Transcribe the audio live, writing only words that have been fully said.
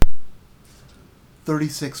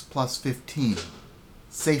36 plus 15,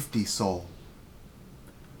 Safety Soul.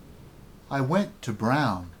 I went to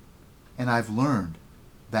Brown, and I've learned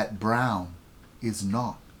that Brown is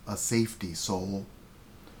not a safety soul.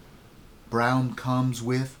 Brown comes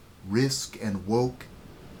with risk and woke,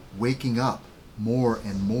 waking up more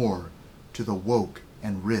and more to the woke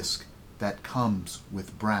and risk that comes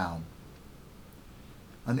with Brown.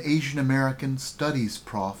 An Asian American studies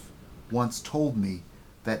prof once told me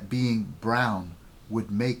that being brown would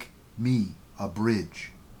make me a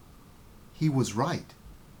bridge. He was right,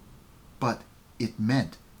 but it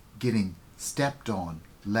meant getting stepped on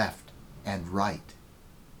left and right.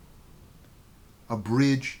 A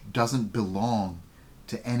bridge doesn't belong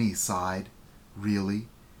to any side, really.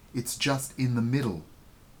 It's just in the middle,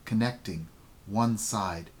 connecting one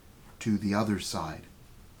side to the other side.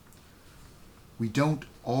 We don't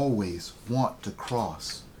always want to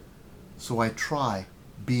cross, so I try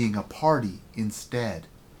being a party instead.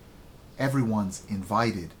 Everyone's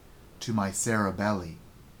invited to my Cerebelli.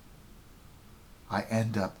 I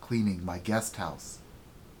end up cleaning my guest house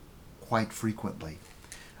quite frequently.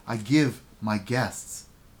 I give my guests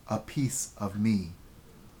a piece of me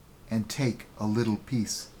and take a little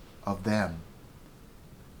piece of them.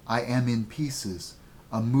 I am in pieces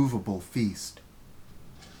a movable feast.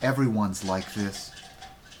 Everyone's like this.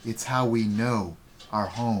 It's how we know our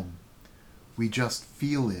home. We just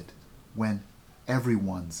feel it when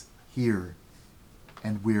everyone's here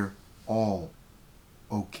and we're all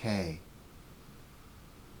okay.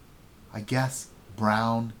 I guess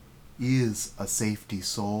Brown is a safety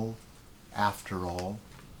soul after all.